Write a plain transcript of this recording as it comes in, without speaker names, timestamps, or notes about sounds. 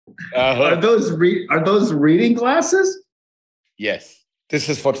Are those reading glasses? Yes. This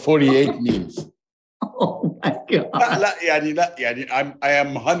is what 48 means. Oh my God. I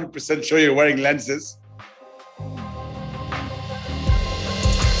am 100% sure you're wearing lenses.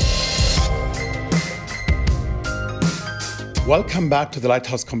 Welcome back to the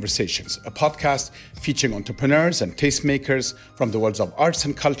Lighthouse Conversations, a podcast featuring entrepreneurs and tastemakers from the worlds of arts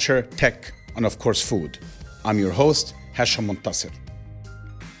and culture, tech, and of course, food. I'm your host, Hashem and Ashraf.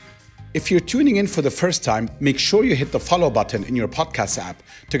 If you're tuning in for the first time, make sure you hit the follow button in your podcast app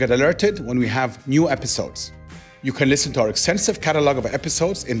to get alerted when we have new episodes. You can listen to our extensive catalog of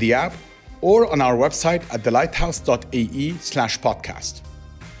episodes in the app or on our website at thelighthouse.ae/podcast.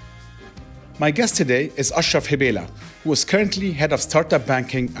 My guest today is Ashraf Hebela, who is currently head of startup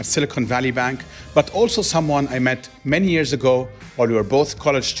banking at Silicon Valley Bank, but also someone I met many years ago while we were both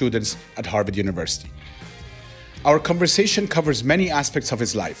college students at Harvard University. Our conversation covers many aspects of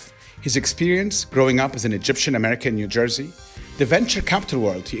his life: his experience growing up as an Egyptian American in New Jersey, the venture capital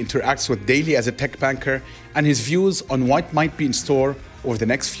world he interacts with daily as a tech banker, and his views on what might be in store over the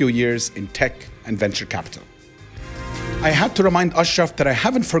next few years in tech and venture capital. I had to remind Ashraf that I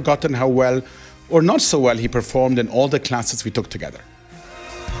haven't forgotten how well or not so well he performed in all the classes we took together.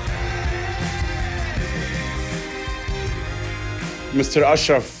 Mr.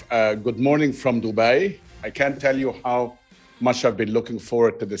 Ashraf, good morning from Dubai. I can't tell you how much I've been looking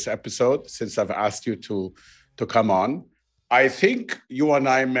forward to this episode since I've asked you to come on. I think you and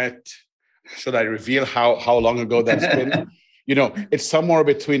I met, should I reveal how long ago that's been? It's somewhere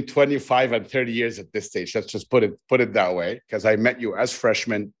between 25 and 30 years at this stage. Let's just put it that way, because I met you as a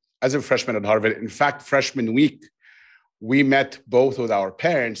freshman at Harvard. In fact, freshman week, we met both with our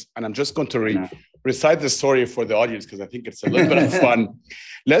parents, and I'm just going to recite the story for the audience because I think it's a little bit of fun.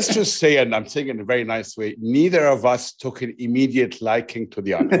 Let's just say, and I'm saying it in a very nice way, neither of us took an immediate liking to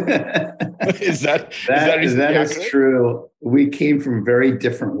the other. That is true. We came from very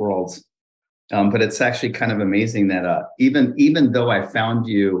different worlds. But it's actually kind of amazing that even though I found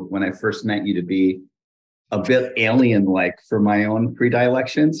you when I first met you to be a bit alien-like for my own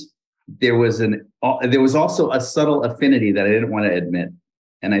predilections, there was also a subtle affinity that I didn't want to admit.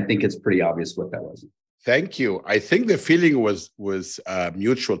 And I think it's pretty obvious what that was. Thank you. I think the feeling was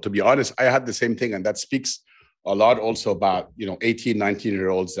mutual. To be honest, I had the same thing. And that speaks a lot also about, 18,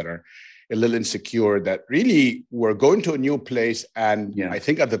 19-year-olds that are a little insecure, that really were going to a new place. And I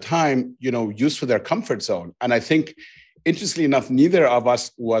think at the time, used to their comfort zone. And I think, interestingly enough, neither of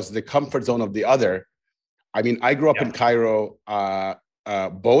us was the comfort zone of the other. I mean, I grew up in Cairo.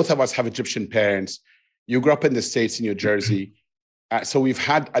 Both of us have Egyptian parents. You grew up in the States, in New Jersey. So we've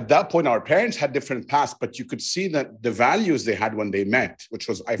had, at that point, our parents had different paths, but you could see that the values they had when they met, which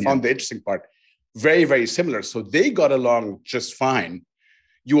was, I found the interesting part, very, very similar. So they got along just fine.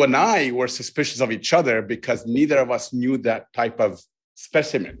 You and I were suspicious of each other because neither of us knew that type of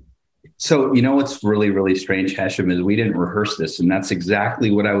specimen. So, what's really, really strange, Hashem, is we didn't rehearse this. And that's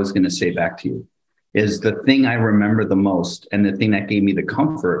exactly what I was going to say back to you, is the thing I remember the most and the thing that gave me the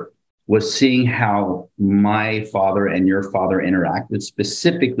comfort was seeing how my father and your father interacted.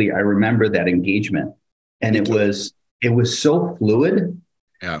 Specifically, I remember that engagement. And it was so fluid.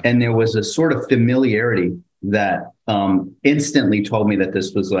 Yeah. And there was a sort of familiarity that instantly told me that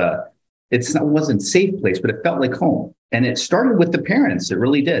this was wasn't a safe place, but it felt like home. And it started with the parents. It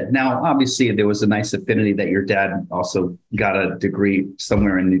really did. Now, obviously, there was a nice affinity that your dad also got a degree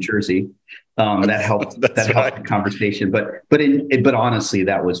somewhere in New Jersey. That helped. Helped the conversation. But honestly,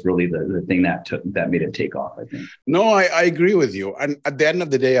 that was really the thing that made it take off, I think. No, I agree with you. And at the end of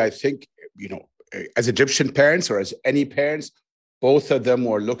the day, I think, as Egyptian parents or as any parents, both of them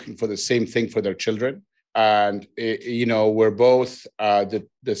were looking for the same thing for their children. And, we're both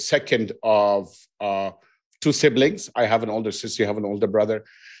the second of two siblings. I have an older sister, you have an older brother.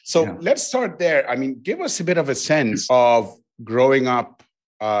 So let's start there. I mean, give us a bit of a sense of growing up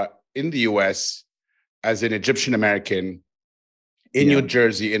in the US as an Egyptian American in New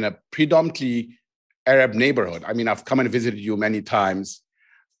Jersey in a predominantly Arab neighborhood. I mean, I've come and visited you many times.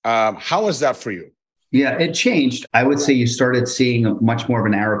 How was that for you? Yeah, it changed. I would say you started seeing much more of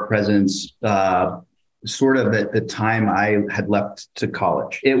an Arab presence sort of at the time I had left to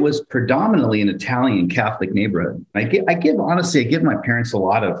college. It was predominantly an Italian Catholic neighborhood. I give my parents a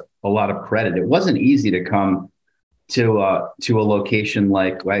lot of credit. It wasn't easy to come to a location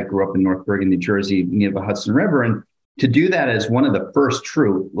like I grew up in North Bergen, New Jersey, near the Hudson River, and to do that as one of the first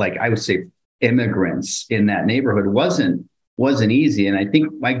true, like I would say, immigrants in that neighborhood wasn't easy. And I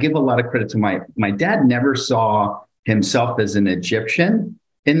think I give a lot of credit to my dad. Never saw himself as an Egyptian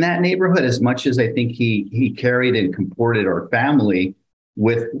in that neighborhood as much as I think he carried and comported our family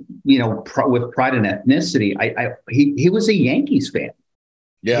with with pride and ethnicity. He was a Yankees fan.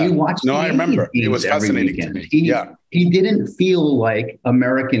 Yeah. He watched I remember. It was fascinating to me. He didn't feel like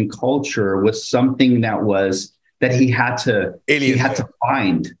American culture was something that he had to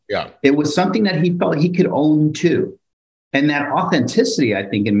find. Yeah. It was something that he felt he could own too. And that authenticity, I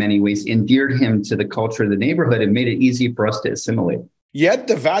think, in many ways endeared him to the culture of the neighborhood and made it easy for us to assimilate. Yet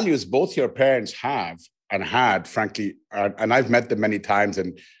the values both your parents have and had, frankly, and I've met them many times,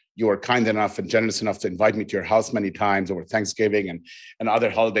 and you were kind enough and generous enough to invite me to your house many times over Thanksgiving and other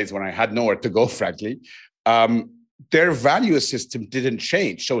holidays when I had nowhere to go, frankly. Their value system didn't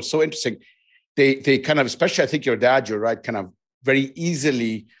change. So it's so interesting. They kind of, especially I think your dad, you're right, kind of very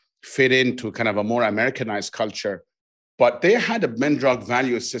easily fit into kind of a more Americanized culture. But they had a Mendrog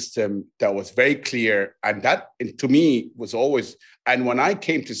value system that was very clear. And that, to me, was always, and when I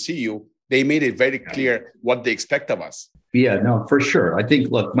came to see you, they made it very clear what they expect of us. Yeah, no, for sure. I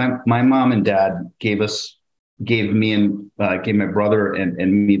think, look, my mom and dad gave my brother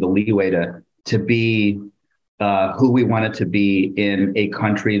and me the leeway to be who we wanted to be in a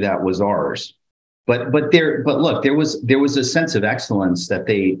country that was ours. But look, there was a sense of excellence that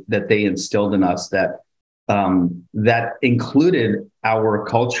they instilled in us that included our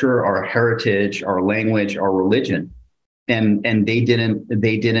culture, our heritage, our language, our religion, and they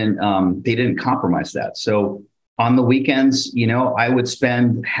didn't compromise that. So on the weekends, I would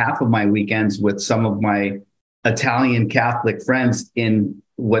spend half of my weekends with some of my Italian Catholic friends in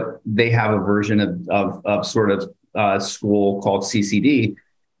what they have a version of sort of school called CCD.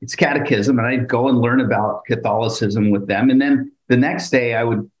 It's catechism, and I'd go and learn about Catholicism with them. And then the next day I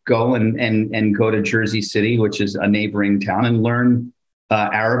would go and go to Jersey City, which is a neighboring town, and learn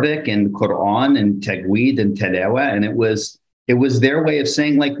Arabic and Quran and Tajweed and Tilawa. And it was their way of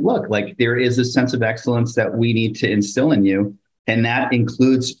saying, like, look, like there is a sense of excellence that we need to instill in you. And that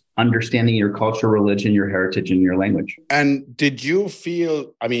includes understanding your culture, religion, your heritage, and your language. And did you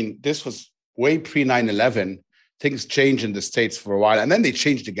feel, I mean, this was way pre 9/11, things changed in the States for a while, and then they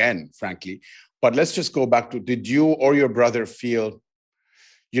changed again, frankly. But let's just go back to, did you or your brother feel,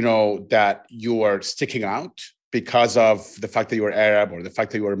 that you were sticking out because of the fact that you were Arab or the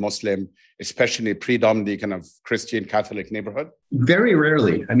fact that you were Muslim, especially in a predominantly kind of Christian Catholic neighborhood? Very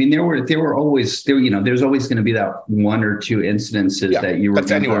rarely. I mean, there were always, there's always going to be that one or two incidences that you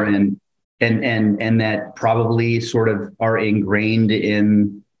remember and that probably sort of are ingrained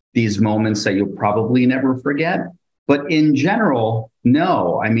in these moments that you'll probably never forget. But in general,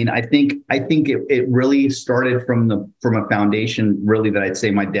 no. I mean, I think it really started from a foundation really that I'd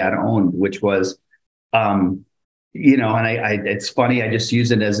say my dad owned, which was, and it's funny, I just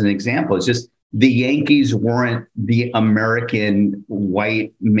use it as an example. It's just the Yankees weren't the American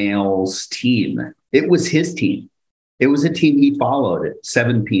white males team. It was his team. It was a team he followed at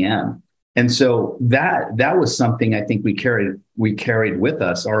 7 p.m. And so that was something I think we carried with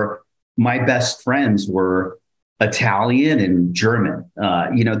us. My best friends were Italian and German.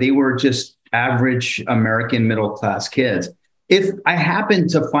 They were just average American middle-class kids. If I happened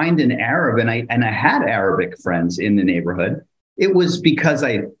to find an Arab and I had Arabic friends in the neighborhood, it was because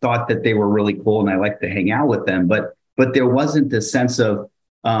I thought that they were really cool and I liked to hang out with them. But there wasn't this sense of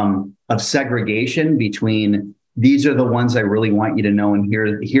segregation between these are the ones I really want you to know, and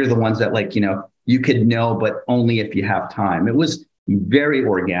here are the ones that you could know, but only if you have time. It was very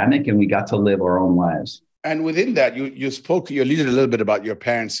organic, and we got to live our own lives. And within that, you alluded a little bit about your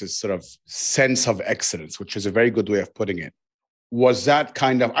parents' sort of sense of excellence, which is a very good way of putting it. Was that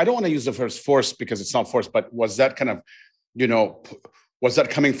kind of, I don't want to use the first force because it's not force, but was that kind of, was that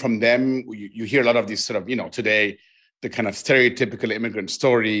coming from them? You hear a lot of these sort of, today, the kind of stereotypical immigrant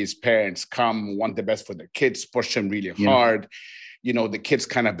stories, parents come, want the best for their kids, push them really hard. The kids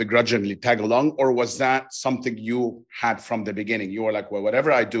kind of begrudgingly tag along, or was that something you had from the beginning? You were like, well,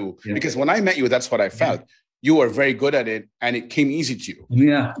 whatever I do, because when I met you, that's what I felt. You were very good at it and it came easy to you.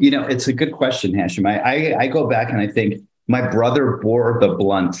 Yeah. It's a good question, Hashem. I go back and I think my brother bore the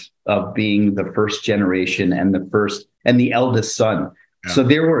blunt of being the first generation and the eldest son. Yeah. So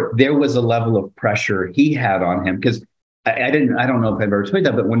there was a level of pressure he had on him because I don't know if I've ever told you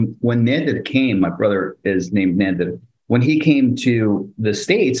that, but when Nandita came, my brother is named Nandita. When he came to the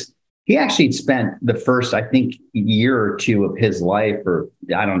States, he actually spent the first, I think, year or two of his life, or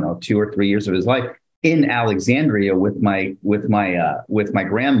I don't know, 2 or 3 years of his life in Alexandria with my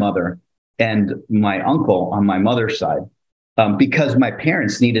grandmother and my uncle on my mother's side, because my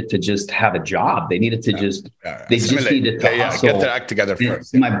parents needed to just have a job. They needed to needed to hustle. Get their act together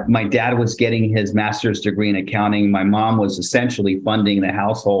first. My dad was getting his master's degree in accounting. My mom was essentially funding the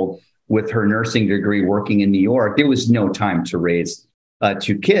household with her nursing degree, working in New York. There was no time to raise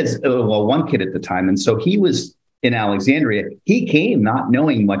two kids, well, one kid at the time. And so he was in Alexandria. He came not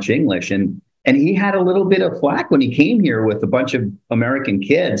knowing much English, and he had a little bit of flack when he came here with a bunch of American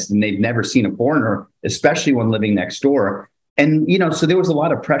kids, and they'd never seen a foreigner, especially when living next door. And, so there was a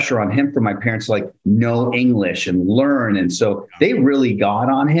lot of pressure on him from my parents, like know English and learn. And so they really got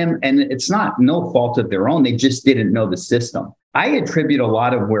on him, and it's no fault of their own. They just didn't know the system. I attribute a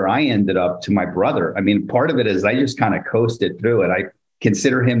lot of where I ended up to my brother. I mean, part of it is I just kind of coasted through it. I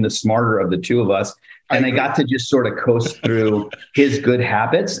consider him the smarter of the two of us. And I got to just sort of coast through his good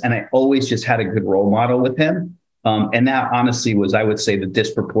habits. And I always just had a good role model with him. And that honestly was, I would say, the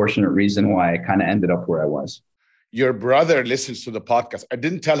disproportionate reason why I kind of ended up where I was. Your brother listens to the podcast. I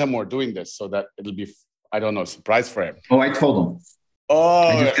didn't tell him we're doing this so that it'll be, I don't know, a surprise for him. Oh, I told him. Oh,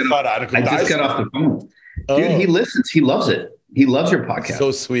 I just got off the phone. Dude, he listens. He loves it. He loves your podcast.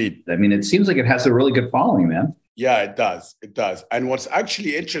 So sweet. I mean, it seems like it has a really good following, man. Yeah, it does. It does. And what's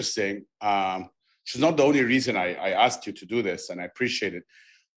actually interesting, which is not the only reason I asked you to do this, and I appreciate it,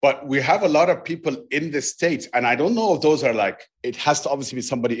 but we have a lot of people in the States, and I don't know if those are like, it has to obviously be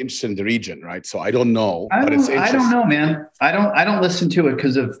somebody interested in the region, right? So I don't know, but it's interesting. I don't know, man. I don't listen to it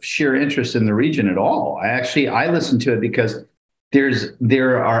because of sheer interest in the region at all. I listen to it because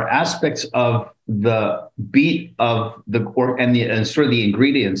there are aspects of the beat of and sort of the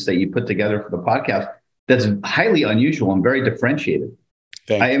ingredients that you put together for the podcast that's highly unusual and very differentiated.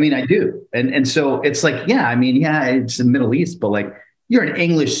 I mean, I do. And so it's like, it's the Middle East, but like you're an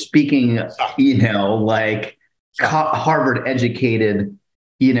English speaking, like Harvard educated,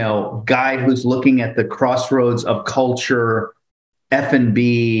 guy who's looking at the crossroads of culture,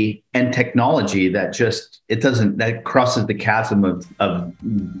 F&B and technology that crosses the chasm of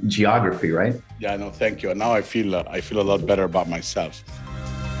geography, right? Yeah, no, thank you. And now I feel a lot better about myself.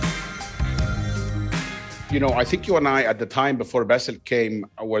 I think you and I, at the time before Basil came,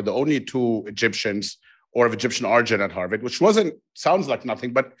 were the only two Egyptians or of Egyptian origin at Harvard, which sounds like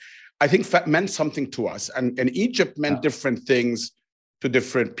nothing, but I think meant something to us. And Egypt meant different things to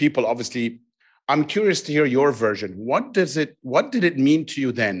different people. Obviously, I'm curious to hear your version. What did it mean to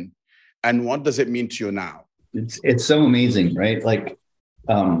you then? And what does it mean to you now? It's so amazing, right? Like,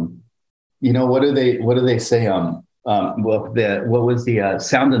 what do they say? What was the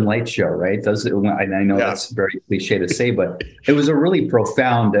Sound and Light show, right? I know that's very cliche to say, but it was a really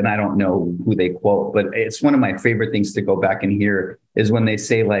profound, and I don't know who they quote, but it's one of my favorite things to go back and hear is when they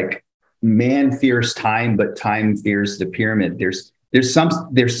say like, man fears time, but time fears the pyramid. There's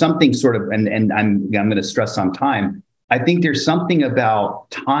something sort of, and I'm going to stress on time. I think there's something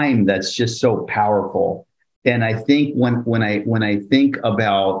about time that's just so powerful. And I think when I think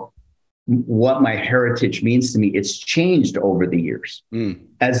about what my heritage means to me, it's changed over the years.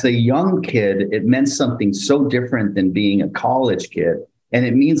 As a young kid, it meant something so different than being a college kid. And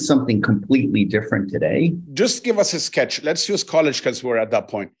it means something completely different today. Just give us a sketch. Let's use college because we're at that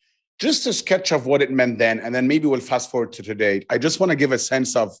point. Just a sketch of what it meant then, and then maybe we'll fast forward to today. I just want to give a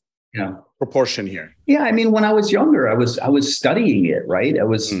sense of proportion here. Yeah, I mean, when I was younger, I was studying it, right? I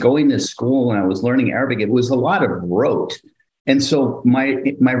was going to school and I was learning Arabic. It was a lot of rote. And so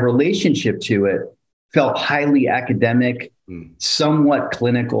my relationship to it felt highly academic, somewhat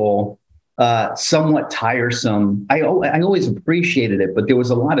clinical, somewhat tiresome. I always appreciated it, but there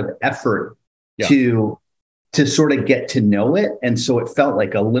was a lot of effort to sort of get to know it. And so it felt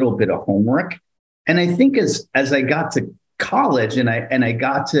like a little bit of homework. And I think as I got to college and I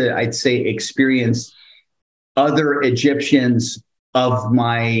got to, I'd say, experience other Egyptians of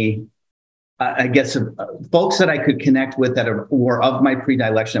my, folks that I could connect with that were of my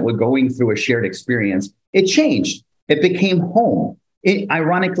predilection that were going through a shared experience, it changed. It became home.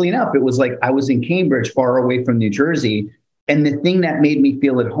 Ironically enough, it was like I was in Cambridge, far away from New Jersey. And the thing that made me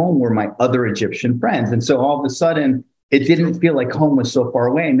feel at home were my other Egyptian friends. And so all of a sudden, it didn't feel like home was so far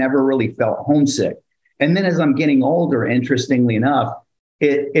away. I never really felt homesick. And then as I'm getting older, interestingly enough,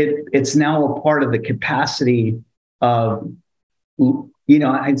 it's now a part of the capacity of,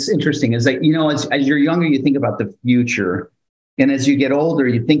 it's interesting. Is that, as you're younger, you think about the future. And as you get older,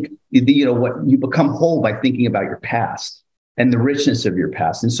 you think, what you become whole by thinking about your past and the richness of your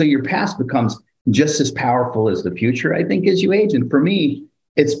past. And so your past becomes just as powerful as the future, I think, as you age. And for me,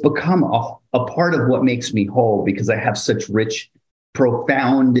 it's become a part of what makes me whole because I have such rich,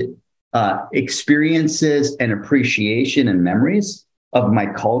 profound experiences and appreciation and memories of my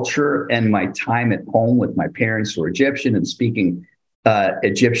culture and my time at home with my parents who are Egyptian and speaking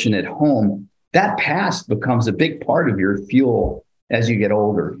Egyptian at home. That past becomes a big part of your fuel as you get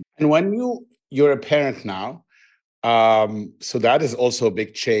older. And when you're a parent now, so that is also a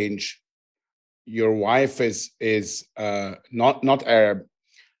big change. your wife is not Arab.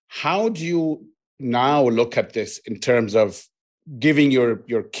 How do you now look at this in terms of giving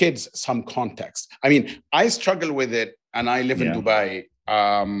your kids some context? I mean, I struggle with it, and I live in Dubai,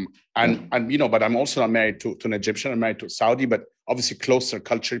 and but I'm also not married to an Egyptian. I'm married to a Saudi, but obviously closer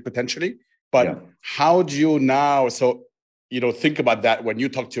culturally potentially. But how do you now think about that when you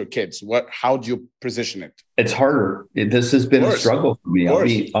talk to your kids? How do you position it? It's harder. This has been a struggle for me.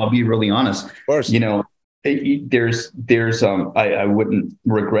 I'll be really honest. Of course. I wouldn't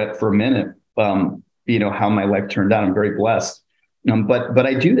regret for a minute, how my life turned out. I'm very blessed. But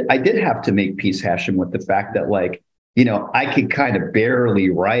I did have to make peace, Hashem, with the fact that I could kind of barely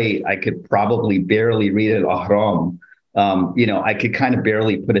write. I could probably barely read it Ahram. I could kind of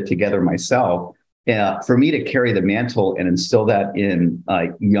barely put it together myself. For me to carry the mantle and instill that in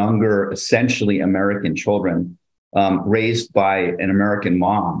younger, essentially American children raised by an American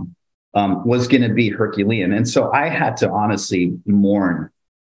mom was going to be Herculean. And so I had to honestly mourn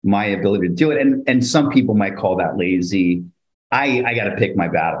my ability to do it. And some people might call that lazy. I got to pick my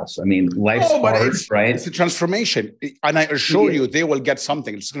battles. I mean, life's hard, right? It's a transformation. And I assure you, they will get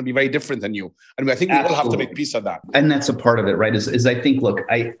something. It's going to be very different than you. I mean, I think we all have to make peace of that. And that's a part of it, right? Is I think, look,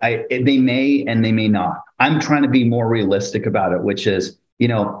 they may and they may not. I'm trying to be more realistic about it, which is,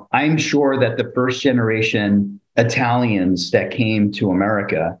 I'm sure that the first generation Italians that came to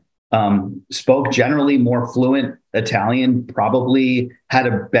America spoke generally more fluent Italian, probably had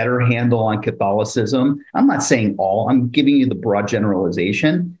a better handle on Catholicism. I'm not saying all, I'm giving you the broad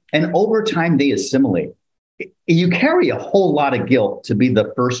generalization. And over time, they assimilate. You carry a whole lot of guilt to be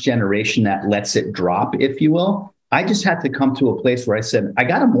the first generation that lets it drop, if you will. I just had to come to a place where I said, I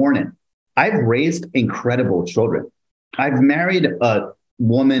got to mourn it. I've raised incredible children. I've married a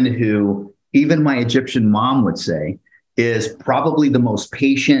woman who, even my Egyptian mom would say, is probably the most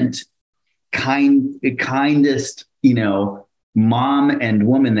patient, kindest, mom and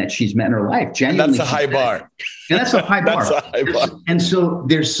woman that she's met in her life. Genuinely, that's a high bar. And that's a high bar. That's a high bar. And so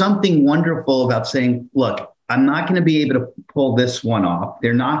there's something wonderful about saying, look, I'm not going to be able to pull this one off.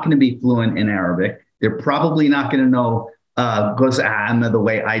 They're not going to be fluent in Arabic. They're probably not going to know Goz'an the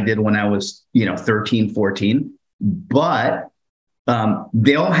way I did when I was, 13, 14. But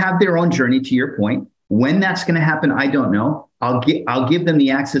they'll have their own journey, to your point. When that's going to happen, I don't know. I'll give them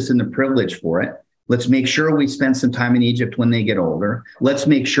the access and the privilege for it. Let's make sure we spend some time in Egypt when they get older. Let's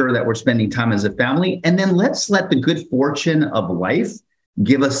make sure that we're spending time as a family. And then let's let the good fortune of life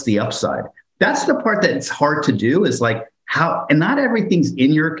give us the upside. That's the part that's hard to do, is and not everything's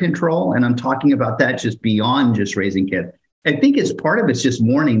in your control. And I'm talking about that just beyond just raising kids. I think it's part of it's just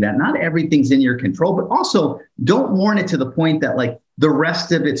mourning that not everything's in your control, but also don't mourn it to the point that the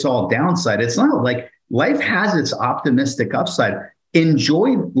rest of it's all downside. It's not life has its optimistic upside.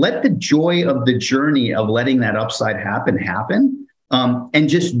 Let the joy of the journey of letting that upside happen, and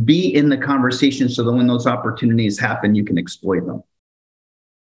just be in the conversation so that when those opportunities happen, you can exploit them.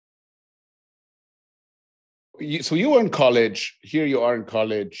 So you were in college, here you are in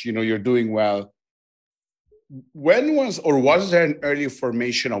college, you're doing well. When was there an early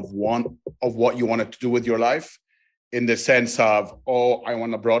formation of what you wanted to do with your life? In the sense of, I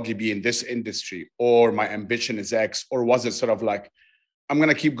want to broadly be in this industry, or my ambition is X, or was it sort of I'm going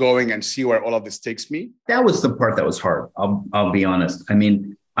to keep going and see where all of this takes me? That was the part that was hard. I'll be honest. I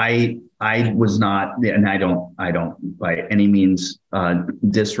mean, I was not, and I don't by any means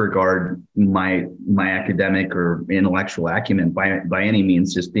disregard my academic or intellectual acumen by any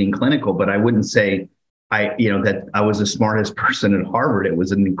means, just being clinical. But I wouldn't say that I was the smartest person at Harvard. It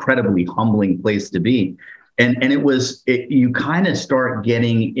was an incredibly humbling place to be. And you kind of start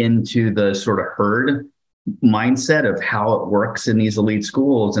getting into the sort of herd mindset of how it works in these elite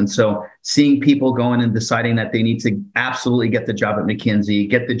schools. And so seeing people going and deciding that they need to absolutely get the job at McKinsey,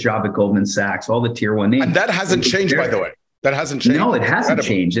 get the job at Goldman Sachs, all the tier one names. And that hasn't changed, by the way. That hasn't changed. No, it hasn't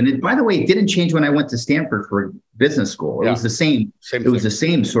changed. And by the way, it didn't change when I went to Stanford for business school. It was the same. It was the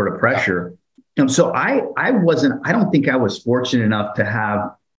same sort of pressure. Yeah. And so I don't think I was fortunate enough to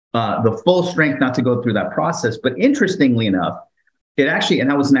have the full strength not to go through that process. But interestingly enough, and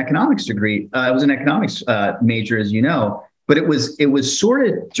I was an economics degree. I was an economics major, as you know, but it was sort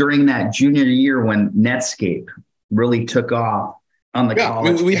of during that junior year when Netscape really took off on the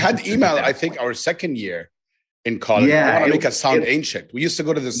college. We had email, I think, our second year in college. Yeah, I want to make us sound ancient. We used to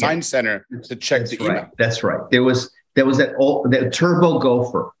go to the Science Center to check the email. That's right. There was that Turbo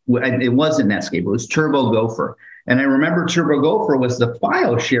Gopher. It wasn't Netscape. It was Turbo Gopher. And I remember Turbo Gopher was the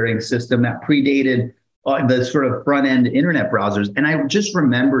file sharing system that predated the sort of front end internet browsers. And I just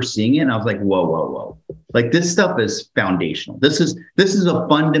remember seeing it and I was like, whoa. Like this stuff is foundational. This is a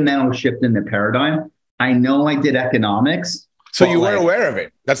fundamental shift in the paradigm. I know I did economics. So you were aware of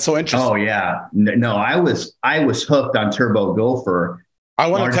it. That's so interesting. Oh yeah. No, I was hooked on Turbo Gopher. I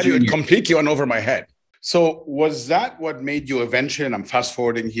want to tell you, it completely went over my head. So was that what made you eventually, and I'm fast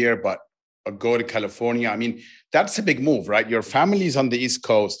forwarding here, but go to California? I mean, that's a big move, right? Your family's on the East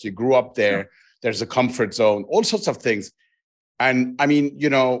Coast. You grew up there. Yeah. There's a comfort zone, all sorts of things. And I mean,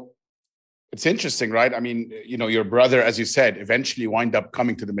 it's interesting, right? I mean, your brother, as you said, eventually wind up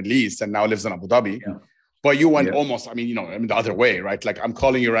coming to the Middle East and now lives in Abu Dhabi. Yeah. But you went almost, the other way, right? Like I'm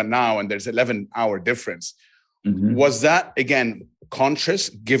calling you right now and there's 11-hour difference. Mm-hmm. Was that, again, conscious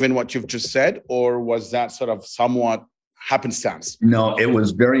given what you've just said, or was that sort of somewhat happenstance? No, it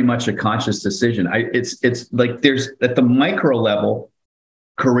was very much a conscious decision. It's like there's at the micro level,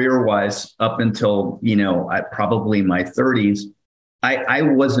 career-wise, up until, probably my 30s, I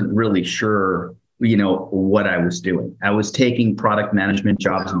wasn't really sure, what I was doing. I was taking product management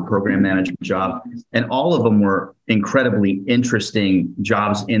jobs and program management jobs, and all of them were incredibly interesting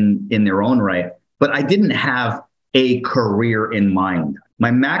jobs in their own right. But I didn't have a career in mind. My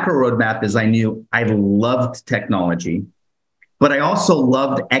macro roadmap is I knew I loved technology, but I also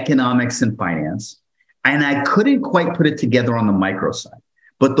loved economics and finance. And I couldn't quite put it together on the micro side.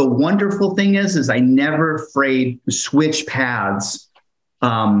 But the wonderful thing is I never afraid to switch paths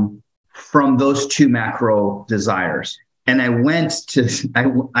from those two macro desires. And I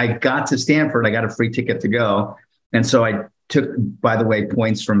got to Stanford. I got a free ticket to go. And so I took, by the way,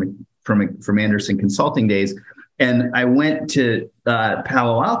 points from Anderson Consulting days. And I went to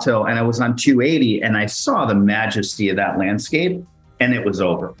Palo Alto and I was on 280 and I saw the majesty of that landscape and it was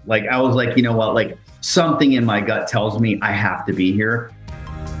over. Like, I was like, you know what, like something in my gut tells me I have to be here.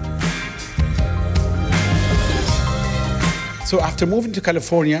 So after moving to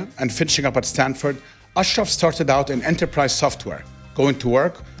California and finishing up at Stanford, Ashraf started out in enterprise software, going to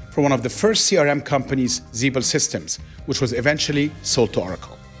work for one of the first CRM companies, Zeeble Systems, which was eventually sold to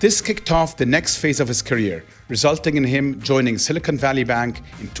Oracle. This kicked off the next phase of his career, resulting in him joining Silicon Valley Bank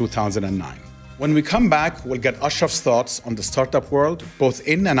in 2009. When we come back, we'll get Ashraf's thoughts on the startup world, both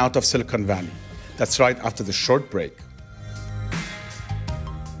in and out of Silicon Valley. That's right after the short break.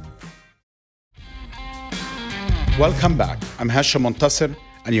 Welcome back. I'm Hashem Montasser,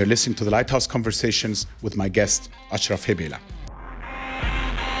 and you're listening to the Lighthouse Conversations with my guest, Ashraf Hebela.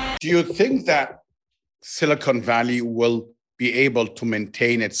 Do you think that Silicon Valley will be able to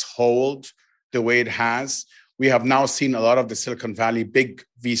maintain its hold the way it has? We have now seen a lot of the Silicon Valley big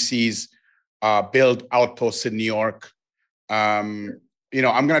VCs build outposts in New York. I'm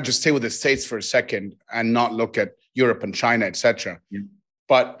going to just stay with the States for a second and not look at Europe and China, et cetera. Yeah.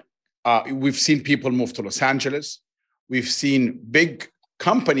 But we've seen people move to Los Angeles. We've seen big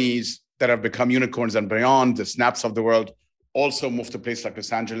companies that have become unicorns and beyond, the Snaps of the world, also move to places like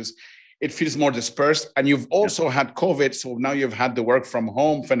Los Angeles. It feels more dispersed. And you've also had COVID. So now you've had the work from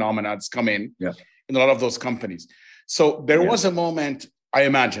home phenomena that's come in a lot of those companies. So there was a moment, I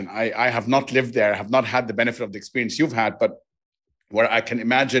imagine, I have not lived there, I have not had the benefit of the experience you've had, but where I can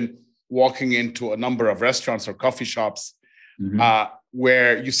imagine walking into a number of restaurants or coffee shops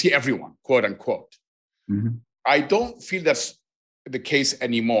where you see everyone, quote unquote. Mm-hmm. I don't feel that's the case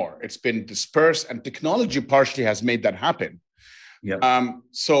anymore. It's been dispersed and technology partially has made that happen.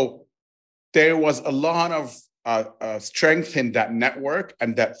 So there was a lot of strength in that network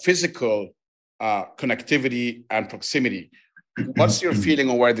and that physical connectivity and proximity. What's your feeling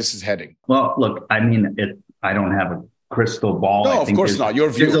on where this is heading? Well, look, I mean, I don't have a crystal ball. No, of course not. Your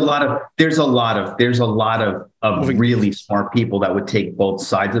view. There's a lot of really smart people that would take both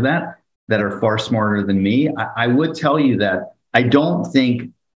sides of that are far smarter than me. I would tell you that I don't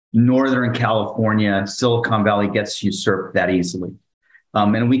think Northern California, Silicon Valley gets usurped that easily.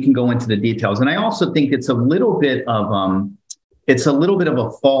 And we can go into the details. And I also think it's a little bit of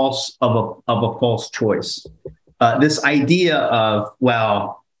a false choice. This idea of,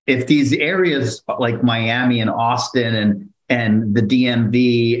 well, if these areas like Miami and Austin and the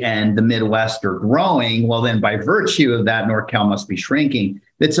DMV and the Midwest are growing, well, then by virtue of that, NorCal must be shrinking.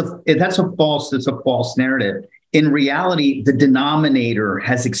 That's a false narrative. In reality, the denominator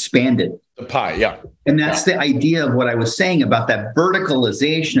has expanded. The pie, yeah. And that's the idea of what I was saying about that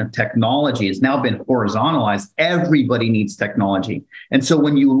verticalization of technology has now been horizontalized. Everybody needs technology. And so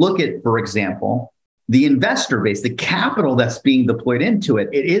when you look at, for example, the investor base, the capital that's being deployed into it,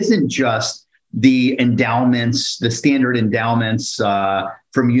 it isn't just the endowments, the standard endowments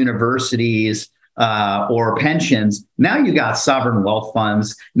from universities or pensions. Now you got sovereign wealth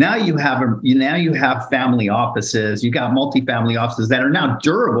funds. Now you have family offices. You got multifamily offices that are now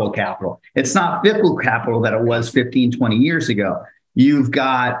durable capital. It's not fickle capital that it was 15, 20 years ago. You've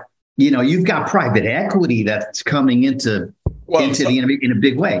got private equity that's coming in a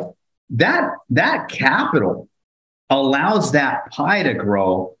big way. That capital allows that pie to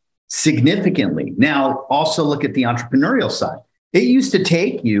grow significantly. Now, also look at the entrepreneurial side. It used to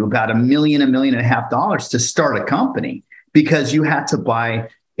take you about $1 million, $1.5 million to start a company because you had to buy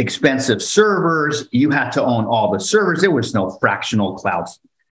expensive servers. You had to own all the servers. There was no fractional cloud,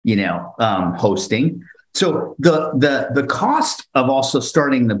 hosting. So the cost of also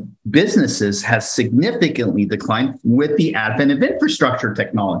starting the businesses has significantly declined with the advent of infrastructure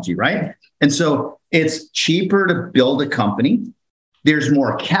technology, right? And so it's cheaper to build a company. There's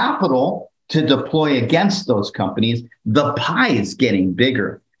more capital to deploy against those companies. The pie is getting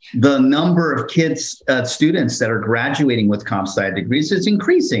bigger. The number of students that are graduating with comp sci degrees is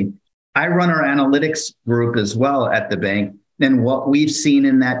increasing. I run our analytics group as well at the bank. And what we've seen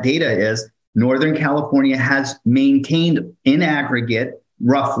in that data is Northern California has maintained in aggregate,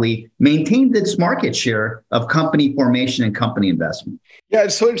 roughly maintained its market share of company formation and company investment. Yeah,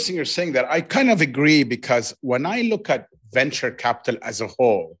 it's so interesting you're saying that. I kind of agree because when I look at venture capital as a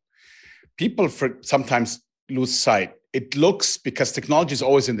whole, people sometimes lose sight. It looks, because technology is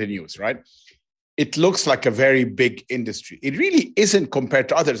always in the news, right? It looks like a very big industry. It really isn't compared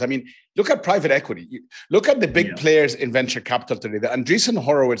to others. I mean, look at private equity. Look at the big players in venture capital today, the Andreessen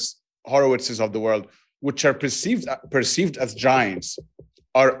Horowitzes of the world, which are perceived as giants,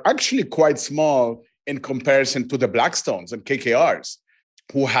 are actually quite small in comparison to the Blackstones and KKRs,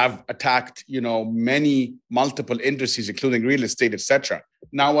 who have attacked, multiple industries, including real estate, etc.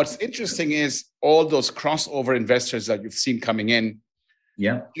 Now, what's interesting is all those crossover investors that you've seen coming in.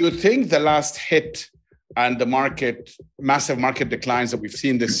 Yeah. Do you think the last hit and the massive market declines that we've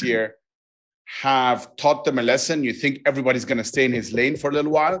seen this year have taught them a lesson? You think everybody's going to stay in his lane for a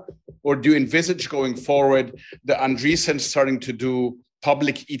little while? Or do you envisage going forward the Andreessen starting to do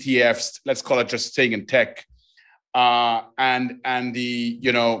public ETFs, let's call it just staying in tech, and the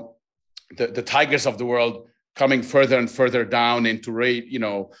tigers of the world coming further and further down into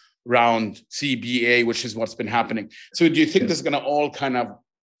round CBA, which is what's been happening. So do you think this is going to all kind of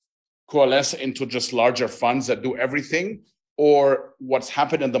coalesce into just larger funds that do everything? Or what's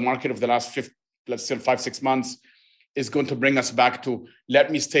happened in the market of the last 5-6 months is going to bring us back to, let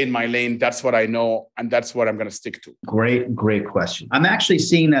me stay in my lane. That's what I know. And that's what I'm going to stick to. Great question. I'm actually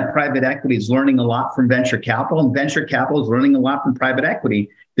seeing that private equity is learning a lot from venture capital, and venture capital is learning a lot from private equity.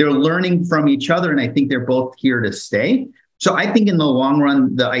 They're learning from each other. And I think they're both here to stay. So I think in the long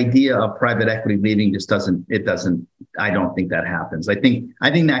run, the idea of private equity leaving I don't think that happens. I think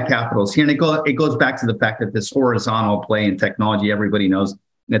that capital is here. And it goes back to the fact that this horizontal play in technology, everybody knows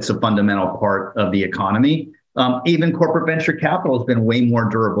it's a fundamental part of the economy. Even corporate venture capital has been way more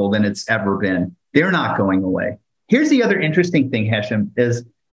durable than it's ever been. They're not going away. Here's the other interesting thing, Hashem, is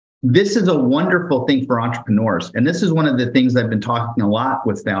this is a wonderful thing for entrepreneurs. And this is one of the things I've been talking a lot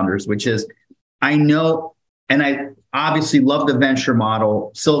with founders, which is I know, and I obviously love the venture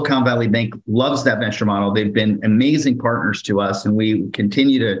model. Silicon Valley Bank loves that venture model. They've been amazing partners to us, and we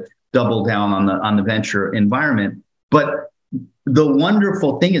continue to double down on the venture environment. But the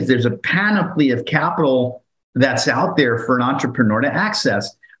wonderful thing is there's a panoply of capital that's out there for an entrepreneur to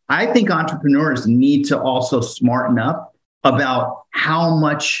access. I think entrepreneurs need to also smarten up about how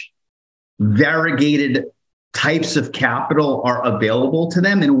much variegated types of capital are available to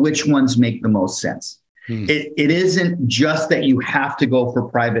them and which ones make the most sense. It isn't just that you have to go for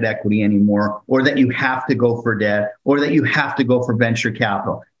private equity anymore, or that you have to go for debt, or that you have to go for venture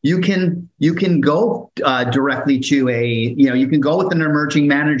capital. You can go directly to you can go with an emerging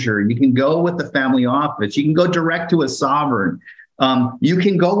manager. You can go with the family office. You can go direct to a sovereign. You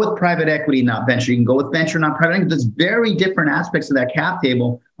can go with private equity, not venture. You can go with venture, not private equity. There's very different aspects of that cap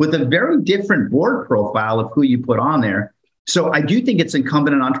table with a very different board profile of who you put on there. So I do think it's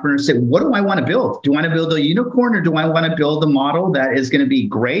incumbent on entrepreneurs to say, what do I want to build? Do I want to build a unicorn, or do I want to build a model that is going to be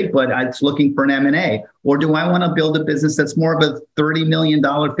great, but it's looking for an M&A? Or do I want to build a business that's more of a $30 million,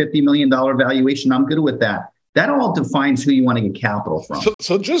 $50 million valuation? I'm good with that. That all defines who you want to get capital from.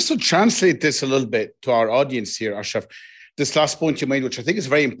 So just to translate this a little bit to our audience here, Ashraf, this last point you made, which I think is a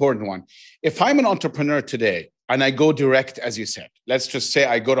very important one. If I'm an entrepreneur today and I go direct, as you said, let's just say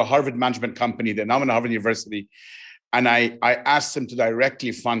I go to Harvard Management Company, then I'm in Harvard University, and I ask them to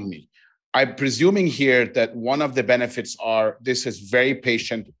directly fund me. I'm presuming here that one of the benefits are this is very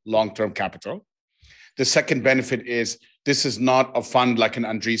patient, long-term capital. The second benefit is this is not a fund like an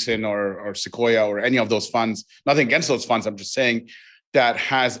Andreessen or Sequoia or any of those funds. Nothing against those funds. I'm just saying that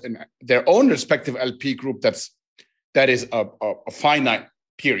has their own respective LP group that is a finite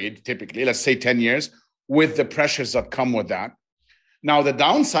period, typically, let's say 10 years, with the pressures that come with that. Now, the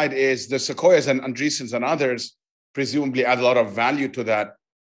downside is the Sequoias and Andreessens and others presumably add a lot of value to that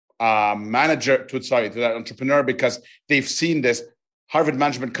to that entrepreneur, because they've seen this Harvard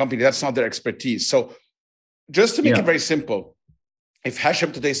management company. That's not their expertise. So just to make it very simple, if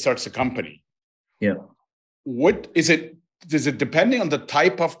Hashem today starts a company, is it depending on the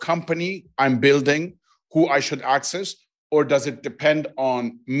type of company I'm building, who I should access, or does it depend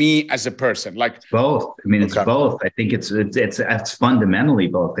on me as a person? Like both. I mean, it's both. I think it's fundamentally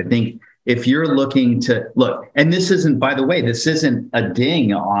both. I think if you're looking to look, and this isn't, by the way, this isn't a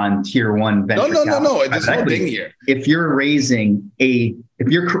ding on tier one venture capital. No. There's no ding here. If you're raising a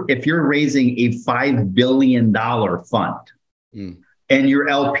 $5 billion fund, and your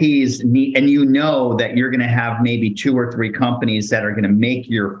LPs need, and you know that you're going to have maybe 2 or 3 companies that are going to make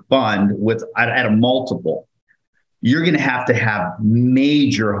your fund at a multiple, you're going to have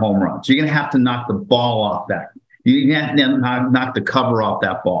major home runs. You're going to have to knock the ball off that. You're going to have to knock the cover off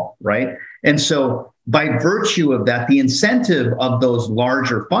that ball, right? And so by virtue of that, the incentive of those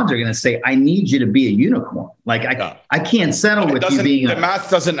larger funds are going to say, I need you to be a unicorn. Like I can't settle with you being the math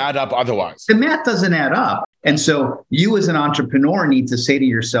doesn't add up otherwise. The math doesn't add up. And so you as an entrepreneur need to say to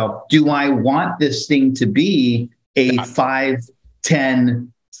yourself, do I want this thing to be a 5,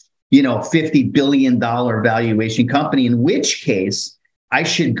 10, $50 billion valuation company, in which case I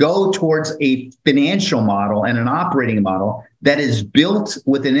should go towards a financial model and an operating model that is built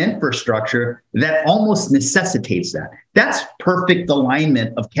with an infrastructure that almost necessitates that. That's perfect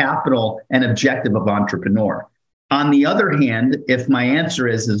alignment of capital and objective of entrepreneur. On the other hand, if my answer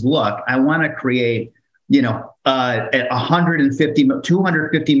is look, I want to create,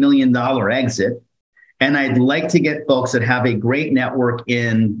 $250 million exit, and I'd like to get folks that have a great network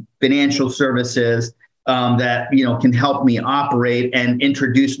in financial services, that can help me operate and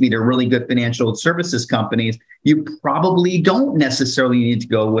introduce me to really good financial services companies. You probably don't necessarily need to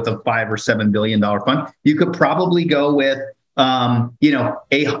go with a $5 or $7 billion fund. You could probably go with a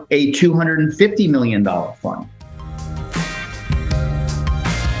 $250 million fund.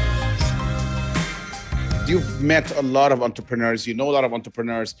 You've met a lot of entrepreneurs. You know a lot of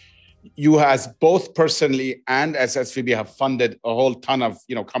entrepreneurs. You, as both personally and as SVB, have funded a whole ton of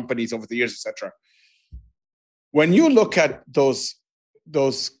companies over the years, etc. When you look at those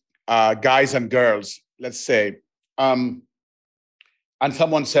guys and girls, let's say, and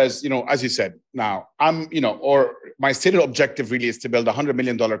someone says, as you said, now or my stated objective really is to build $100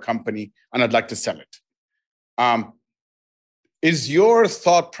 million company and I'd like to sell it. Is your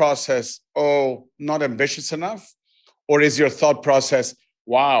thought process, not ambitious enough? Or is your thought process,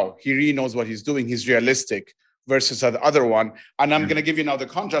 wow, he really knows what he's doing, he's realistic, versus the other one? And I'm going to give you now the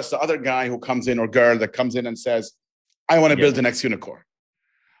contrast, the other guy who comes in or girl that comes in and says, I want to build the next unicorn.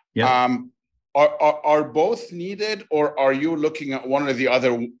 Are both needed, or are you looking at one or the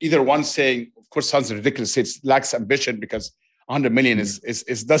other? Either one saying, of course, sounds ridiculous, it lacks ambition, because 100 million is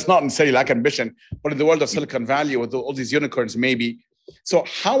does not necessarily lack ambition, but in the world of Silicon Valley with all these unicorns, maybe. So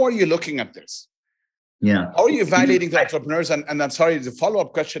how are you looking at this? Yeah. How are you evaluating the entrepreneurs? And I'm sorry, the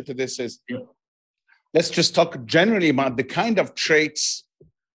follow-up question to this is, let's just talk generally about the kind of traits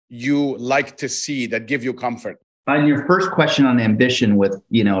you like to see that give you comfort. On your first question on ambition with,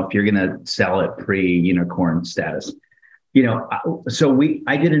 if you're going to sell it pre-unicorn status,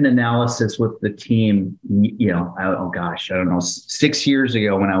 I did an analysis with the team, I don't know, 6 years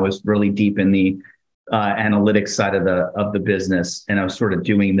ago when I was really deep in the analytics side of the business, and I was sort of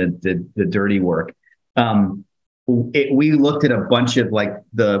doing the dirty work. We looked at a bunch of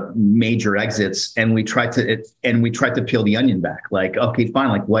the major exits, and we tried to peel the onion back. Like, okay, fine.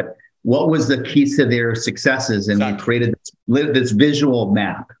 Like what was the keys to their successes? And we created this visual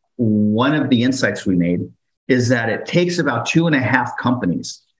map. One of the insights we made is that it takes about 2.5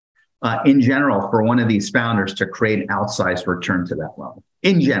 companies in general for one of these founders to create outsized return to that level.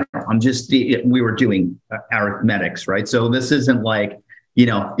 In general, we were doing arithmetics, right? So this isn't like,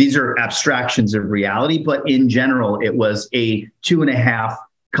 these are abstractions of reality, but in general, it was a 2.5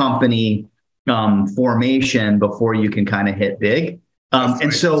 company formation before you can kind of hit big.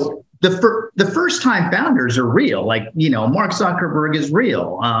 And so the first time founders are real, like, Mark Zuckerberg is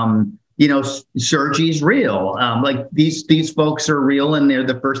real. Sergey's real. These folks are real, and they're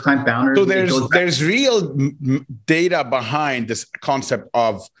the first time founders. So there's real data behind this concept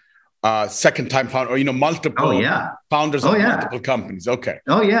of second time founder, or multiple founders of multiple companies. Okay.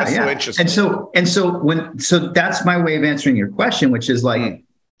 Oh yeah, that's yeah. so interesting. So that's my way of answering your question, which is like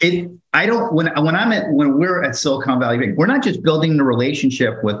when we're at Silicon Valley Bank, we're not just building the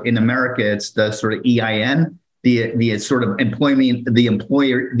relationship with, in America, it's the sort of EIN, the sort of the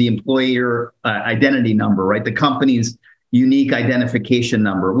employer identity number, right? The company's unique identification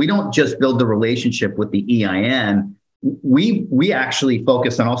number. We don't just build the relationship with the EIN. We actually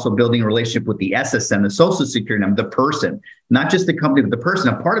focus on also building a relationship with the SSN, the social security number, the person, not just the company, but the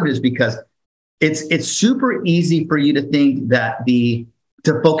person. And part of it is because it's super easy for you to think that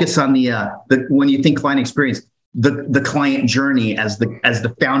to focus on the when you think client experience, the client journey as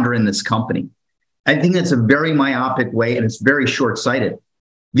the founder in this company. I think that's a very myopic way, and it's very short-sighted.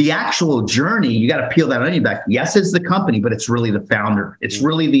 The actual journey, you got to peel that onion back. Yes, it's the company, but it's really the founder. It's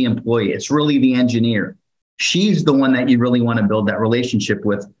really the employee. It's really the engineer. She's the one that you really want to build that relationship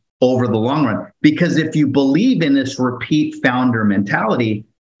with over the long run. Because if you believe in this repeat founder mentality,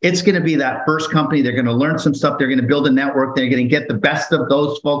 it's going to be that first company. They're going to learn some stuff. They're going to build a network. They're going to get the best of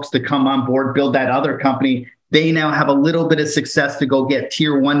those folks to come on board, build that other company. They now have a little bit of success to go get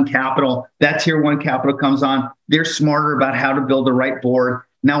tier one capital. That tier one capital comes on. They're smarter about how to build the right board.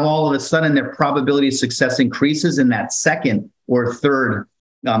 Now, all of a sudden, their probability of success increases in that second or third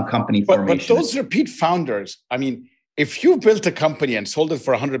company formation. But those repeat founders, I mean, if you built a company and sold it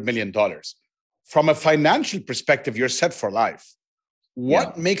for $100 million, from a financial perspective, you're set for life.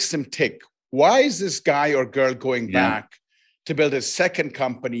 What makes them tick? Why is this guy or girl going back to build a second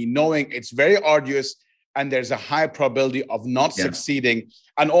company, knowing it's very arduous and there's a high probability of not succeeding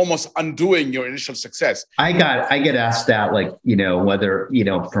and almost undoing your initial success? I get asked that, like, whether,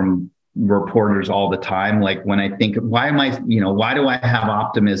 from reporters all the time. Like, when I think, why do I have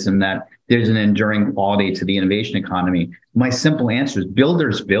optimism that there's an enduring quality to the innovation economy? My simple answer is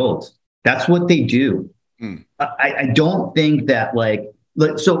builders build. That's what they do. I don't think that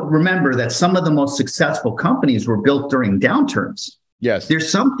so remember that some of the most successful companies were built during downturns. Yes.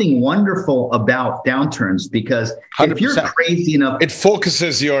 There's something wonderful about downturns, because 100%. If you're crazy enough, it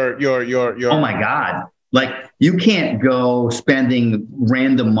focuses your. Oh my God. Like, you can't go spending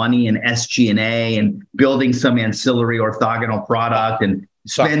random money in SG&A and building some ancillary orthogonal product and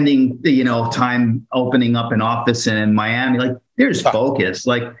spending, time opening up an office in Miami. Like, there's focus.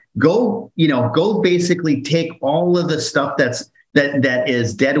 Like, go basically take all of the stuff that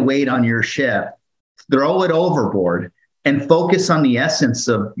is dead weight on your ship, throw it overboard, and focus on the essence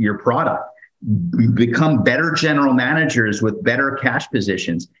of your product. Become better general managers with better cash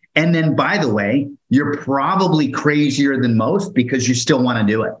positions. And then, by the way, you're probably crazier than most because you still want to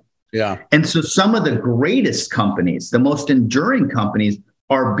do it. Yeah. And so some of the greatest companies, the most enduring companies,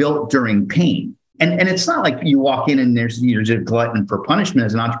 are built during pain. And it's not like you walk in and you're just glutton for punishment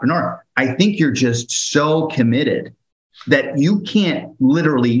as an entrepreneur. I think you're just so committed that you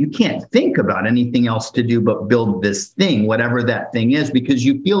can't think about anything else to do but build this thing, whatever that thing is, because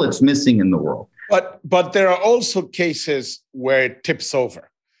you feel it's missing in the world. But there are also cases where it tips over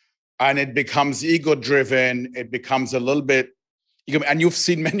and it becomes ego-driven. It becomes a little bit, and you've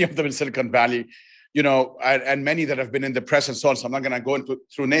seen many of them in Silicon Valley, and many that have been in the press and so on. So I'm not going to go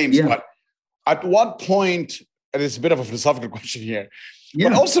through names, but at what point, and it's a bit of a philosophical question here,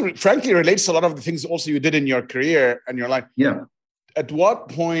 but also, frankly, relates to a lot of the things also you did in your career and your life. Yeah. At what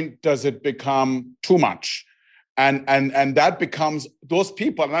point does it become too much? And that becomes those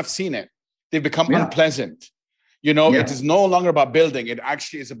people, and I've seen it, they become unpleasant. It is no longer about building. It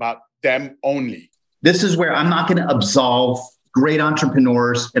actually is about them only. This is where I'm not going to absolve great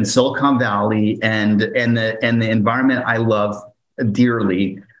entrepreneurs in Silicon Valley and the environment I love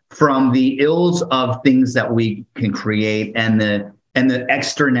dearly from the ills of things that we can create and the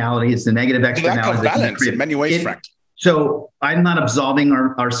externalities, the negative externalities. Lack of balance in many ways, Frank. So I'm not absolving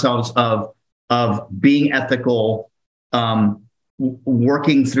ourselves of being ethical,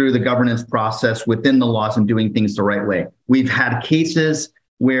 working through the governance process within the laws and doing things the right way. We've had cases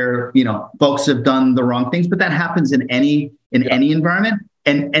where folks have done the wrong things, but that happens in any environment.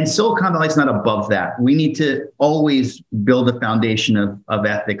 And Silicon Valley is not above that. We need to always build a foundation of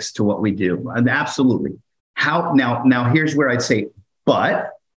ethics to what we do. And absolutely. Now here's where I'd say,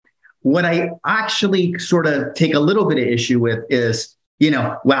 but what I actually sort of take a little bit of issue with is,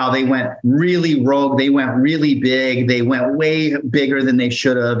 wow, they went really rogue. They went really big. They went way bigger than they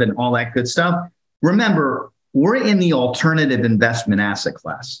should have and all that good stuff. Remember, we're in the alternative investment asset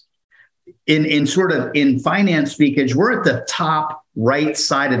class. In finance speakage, we're at the top right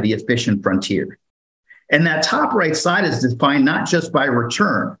side of the efficient frontier. And that top right side is defined not just by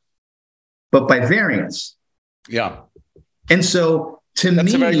return, but by variance. Yeah. And so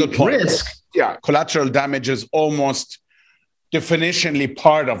That's me, a very good point. risk. Yeah, collateral damage is almost definitionally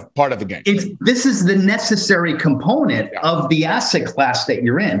part of the game. This is the necessary component of the asset class that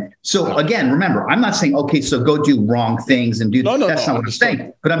you're in. So again, remember, I'm not saying, okay, so go do wrong things and do, that's not what I'm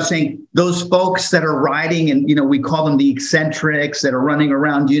saying. But I'm saying those folks that are riding and, we call them the eccentrics that are running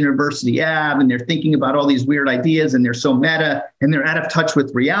around University Ave and they're thinking about all these weird ideas and they're so meta and they're out of touch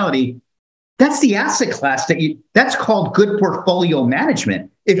with reality. That's the asset class that's called good portfolio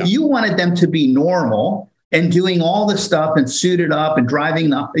management. If you wanted them to be normal and doing all the stuff and suited up and driving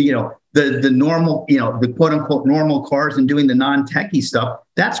the normal, the quote unquote normal cars and doing the non-techie stuff,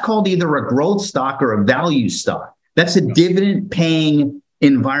 that's called either a growth stock or a value stock. That's a dividend paying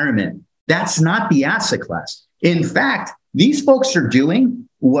environment. That's not the asset class. In fact, these folks are doing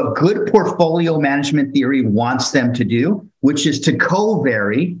what good portfolio management theory wants them to do, which is to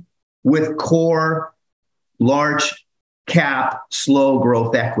co-vary with core, large cap, slow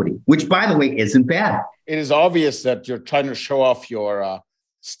growth equity, which, by the way, isn't bad. It is obvious that you're trying to show off your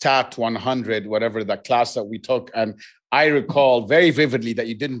Stat 100, whatever the class that we took. And I recall very vividly that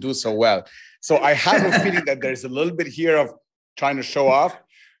you didn't do so well. So I have a feeling that there's a little bit here of trying to show off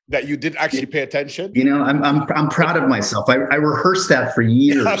that you did actually pay attention. I'm proud of myself. I rehearsed that for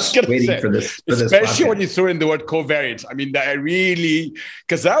years, waiting for this. Especially when you threw in the word covariance. I mean, that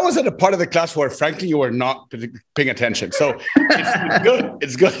because that was at a part of the class where, frankly, you were not paying attention. So it's good.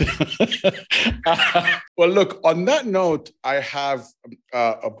 It's good. Well, look, on that note, I have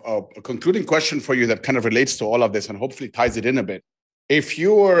a concluding question for you that kind of relates to all of this and hopefully ties it in a bit. If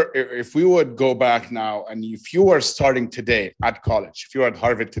we would go back now, and if you were starting today at college, if you were at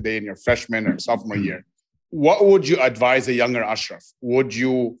Harvard today in your freshman or sophomore year, what would you advise a younger Ashraf? Would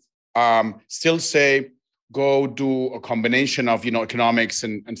you still say, go do a combination of, economics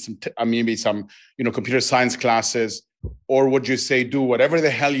and some maybe some, computer science classes? Or would you say, do whatever the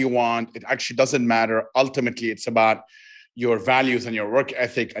hell you want? It actually doesn't matter. Ultimately, it's about your values and your work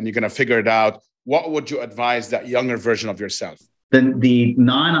ethic, and you're going to figure it out. What would you advise that younger version of yourself? I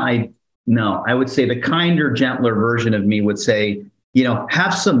would say the kinder, gentler version of me would say,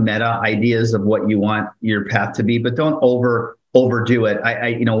 have some meta ideas of what you want your path to be, but don't overdo it.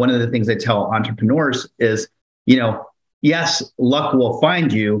 One of the things I tell entrepreneurs is, yes, luck will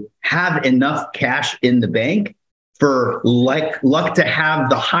find you. Have enough cash in the bank for luck to have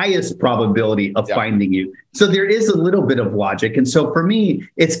the highest probability of finding you. So there is a little bit of logic. And so for me,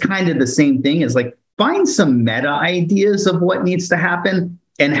 it's kind of the same thing as find some meta ideas of what needs to happen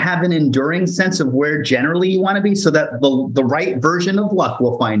and have an enduring sense of where generally you want to be so that the right version of luck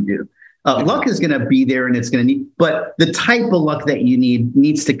will find you. Luck is going to be there and it's going to need, but the type of luck that you need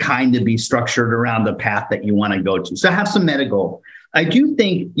needs to kind of be structured around the path that you want to go to. So have some meta goal. I do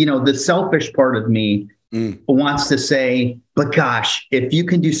think, the selfish part of me wants to say, but gosh, if you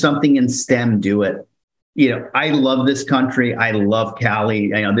can do something in STEM, do it. I love this country. I love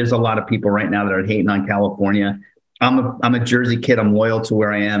Cali. There's a lot of people right now that are hating on California. I'm a Jersey kid. I'm loyal to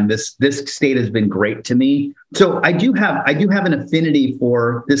where I am. This state has been great to me. So I do have an affinity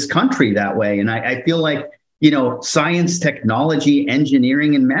for this country that way. And I feel like, science, technology,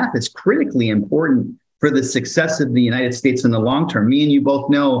 engineering, and math is critically important for the success of the United States in the long term. Me and you both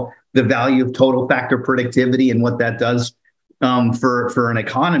know the value of total factor productivity and what that does for an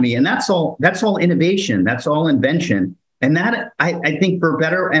economy. And that's all innovation. That's all invention. And that I think for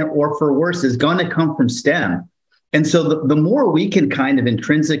better or for worse is going to come from STEM. And so the more we can kind of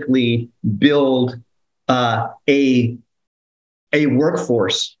intrinsically build a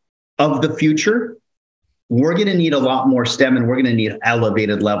workforce of the future, we're going to need a lot more STEM, and we're going to need an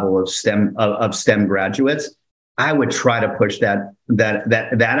elevated level of STEM graduates. I would try to push that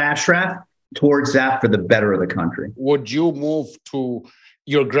Ashraf towards that for the better of the country. Would you move to,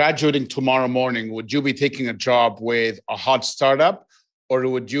 you're graduating tomorrow morning, would you be taking a job with a hot startup, or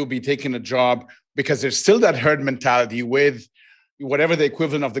would you be taking a job, because there's still that herd mentality with whatever the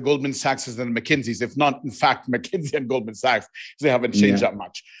equivalent of the Goldman Sachs and the McKinsey's, if not, in fact, McKinsey and Goldman Sachs, they haven't changed that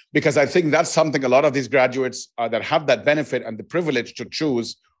much. Because I think that's something a lot of these graduates that have that benefit and the privilege to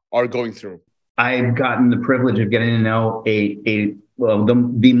choose are going through. I've gotten the privilege of getting to know one of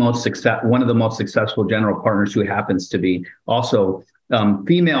the most successful general partners, who happens to be also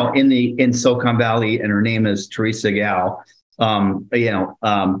female in Silicon Valley, and her name is Teresa Gao.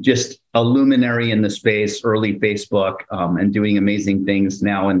 Just a luminary in the space, early Facebook, and doing amazing things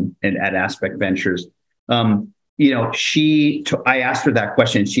now at Aspect Ventures. I asked her that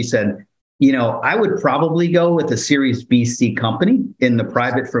question. She said, I would probably go with a Series B, C company in the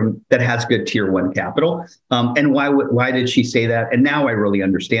private firm that has good tier one capital. And why did she say that? And now I really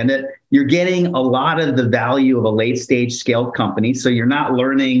understand it. You're getting a lot of the value of a late stage scaled company. So you're not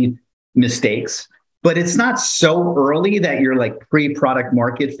learning mistakes, but it's not so early that you're like pre-product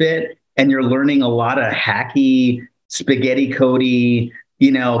market fit and you're learning a lot of hacky, spaghetti codey,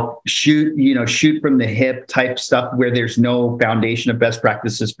 shoot from the hip type stuff where there's no foundation of best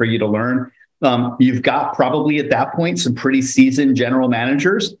practices for you to learn. You've got probably at that point some pretty seasoned general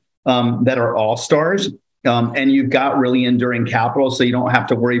managers that are all-stars, and you've got really enduring capital, so you don't have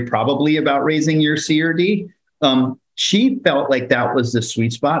to worry probably about raising your C or D. She felt like that was the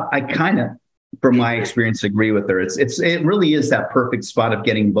sweet spot. I kind of, from my experience, agree with her. It really is that perfect spot of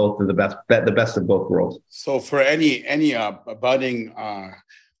getting both of the best of both worlds. So for any budding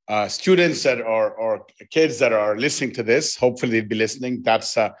students that or kids that are listening to this, hopefully they'll be listening.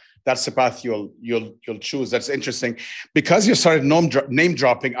 That's the path you'll choose. That's interesting. Because you started name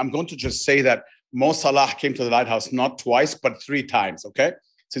dropping, I'm going to just say that Mo Salah came to the Lighthouse not twice but 3 times. Okay,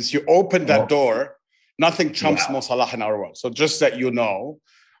 since you opened that door, nothing trumps Mo Salah in our world. So just that you know.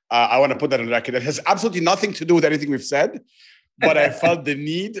 I want to put that on the record. It has absolutely nothing to do with anything we've said, but I felt the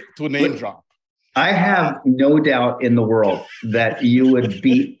need to name drop. I have no doubt in the world that you would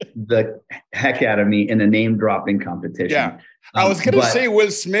beat the heck out of me in a name dropping competition. Yeah. I was going to say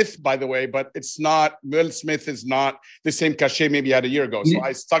Will Smith, by the way, but it's not. Will Smith is not the same cachet maybe he had a year ago. So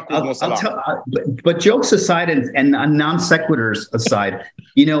I stuck with Mo Salah. But jokes aside and non sequiturs aside,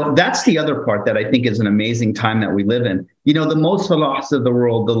 that's the other part that I think is an amazing time that we live in. The Mo Salahs of the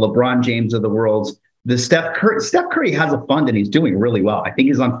world, the LeBron James of the world, the Steph Curry has a fund and he's doing really well. I think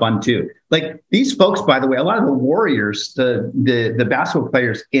he's on fund too. Like these folks, by the way, a lot of the Warriors, the basketball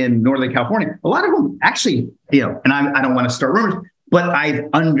players in Northern California, a lot of them actually, and I don't want to start rumors, but I've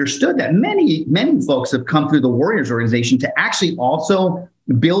understood that many folks have come through the Warriors organization to actually also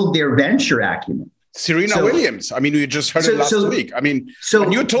build their venture acumen. Serena Williams. I mean, we just heard it last week. I mean,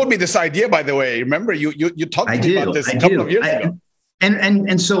 when you told me this idea, by the way, remember you talked to me about this a couple of years ago.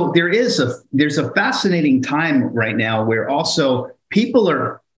 And so there's a fascinating time right now where also people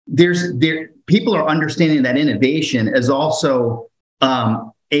are understanding that innovation is also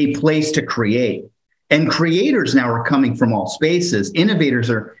a place to create, and creators now are coming from all spaces.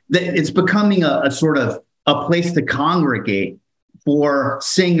 Innovators it's becoming a sort of a place to congregate for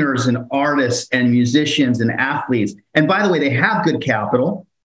singers and artists and musicians and athletes. And by the way, they have good capital.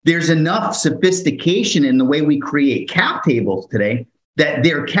 There's enough sophistication in the way we create cap tables today that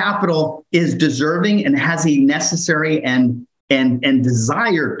their capital is deserving and has a necessary and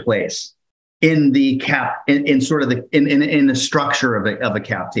desired place in the cap, in sort of the structure of a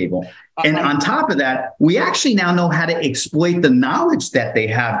cap table. And on top of that, we actually now know how to exploit the knowledge that they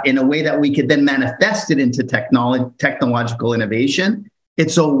have in a way that we could then manifest it into technological innovation.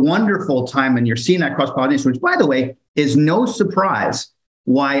 It's a wonderful time, and you're seeing that cross-pollination, which, by the way, is no surprise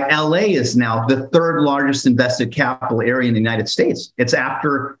why LA is now the 3rd largest invested capital area in the United States. It's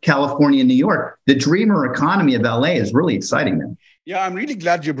after California and New York. The dreamer economy of LA is really exciting now. Yeah, I'm really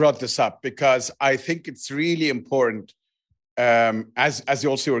glad you brought this up because I think it's really important, as you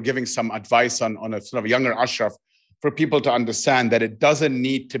also were giving some advice on a sort of younger Ashraf, for people to understand that it doesn't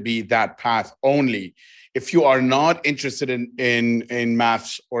need to be that path only. If you are not interested in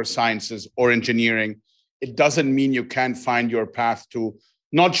maths or sciences or engineering, it doesn't mean you can't find your path to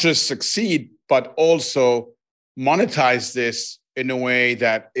not just succeed, but also monetize this in a way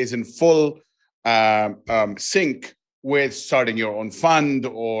that is in full sync with starting your own fund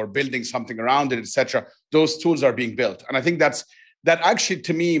or building something around it, etc. Those tools are being built. And I think that actually,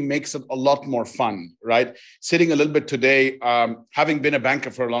 to me, makes it a lot more fun, right? Sitting a little bit today, having been a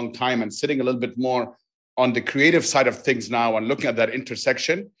banker for a long time and sitting a little bit more on the creative side of things now and looking at that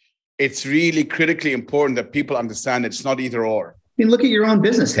intersection, it's really critically important that people understand it's not either or. I mean, look at your own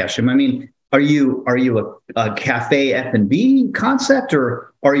business, Hashem. I mean, are you a cafe F&B concept,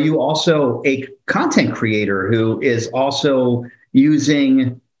 or are you also a content creator who is also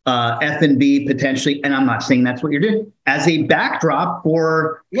using F&B potentially? And I'm not saying that's what you're doing as a backdrop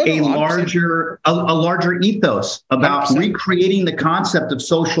for a larger ethos about 100%. Recreating the concept of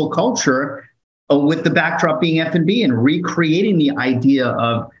social culture with the backdrop being F&B and recreating the idea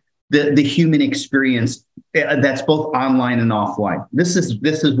of the human experience that's both online and offline. This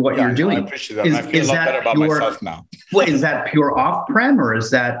is what you're doing. I appreciate that. I feel a lot better about myself now. What is that, pure off-prem, or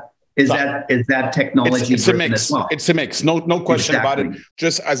is that technology? It's a mix. Well? It's a mix. No question about it.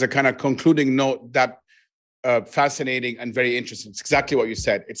 Just as a kind of concluding note, that fascinating and very interesting. It's exactly what you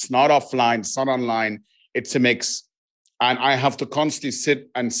said. It's not offline. It's not online. It's a mix. And I have to constantly sit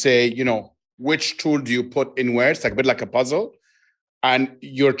and say, which tool do you put in where? It's like a bit like a puzzle. And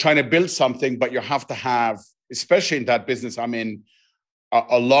you're trying to build something, but you have to have, especially in that business I'm in,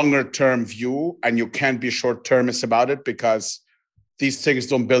 a longer term view, and you can't be short-termist about it because these things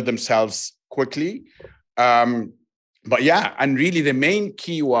don't build themselves quickly. But yeah, and really the main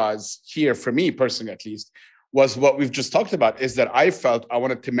key was here, for me personally at least, was what we've just talked about, is that I felt I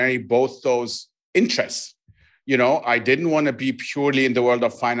wanted to marry both those interests. I didn't want to be purely in the world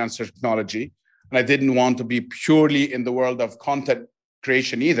of finance or technology, and I didn't want to be purely in the world of content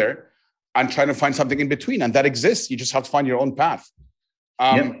creation either. I'm trying to find something in between, and that exists. You just have to find your own path.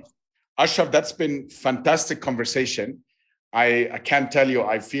 Yep. Ashraf, that's been fantastic conversation. I can't tell you,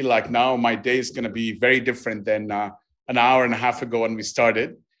 I feel like now my day is going to be very different than an hour and a half ago when we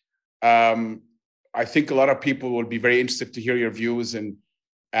started. I think a lot of people will be very interested to hear your views and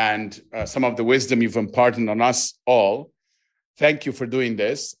some of the wisdom you've imparted on us all. Thank you for doing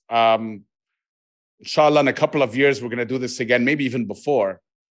this. Inshallah, in a couple of years, we're going to do this again, maybe even before,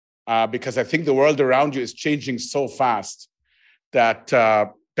 because I think the world around you is changing so fast that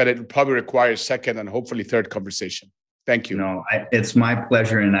it will probably require a second and hopefully third conversation. Thank you. No, it's my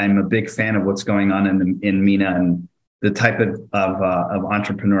pleasure, and I'm a big fan of what's going on in MENA and the type of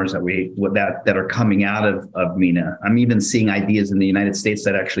entrepreneurs that are coming out of MENA. I'm even seeing ideas in the United States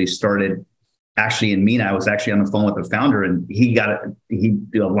that actually started in MENA. I was actually on the phone with the founder, and a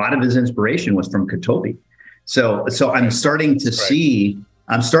lot of his inspiration was from Katobi. So I'm starting to see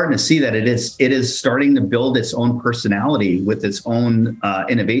that it is starting to build its own personality with its own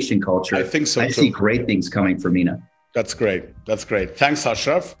innovation culture. I think so. I see great things coming for MENA. That's great. Thanks,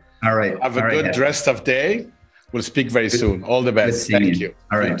 Ashraf. All right. Have a good rest of day. We'll speak very soon. All the best. Thank you.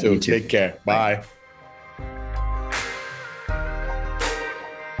 All right. You too. Take care. Bye.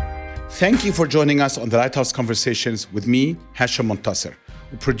 Thank you for joining us on the Lighthouse Conversations with me, Hashem Montasser,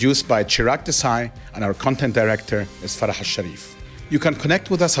 produced by Chirag Desai, and our content director is Farah Al-Sharif. You can connect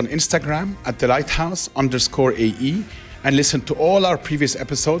with us on Instagram at @thelighthouse_AE and listen to all our previous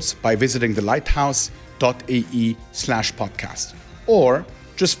episodes by visiting thelighthouse.ae/podcast. Or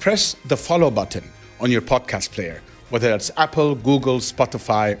just press the follow button on your podcast player, whether it's Apple, Google,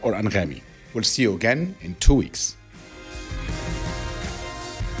 Spotify, or Anghami. We'll see you again in 2 weeks.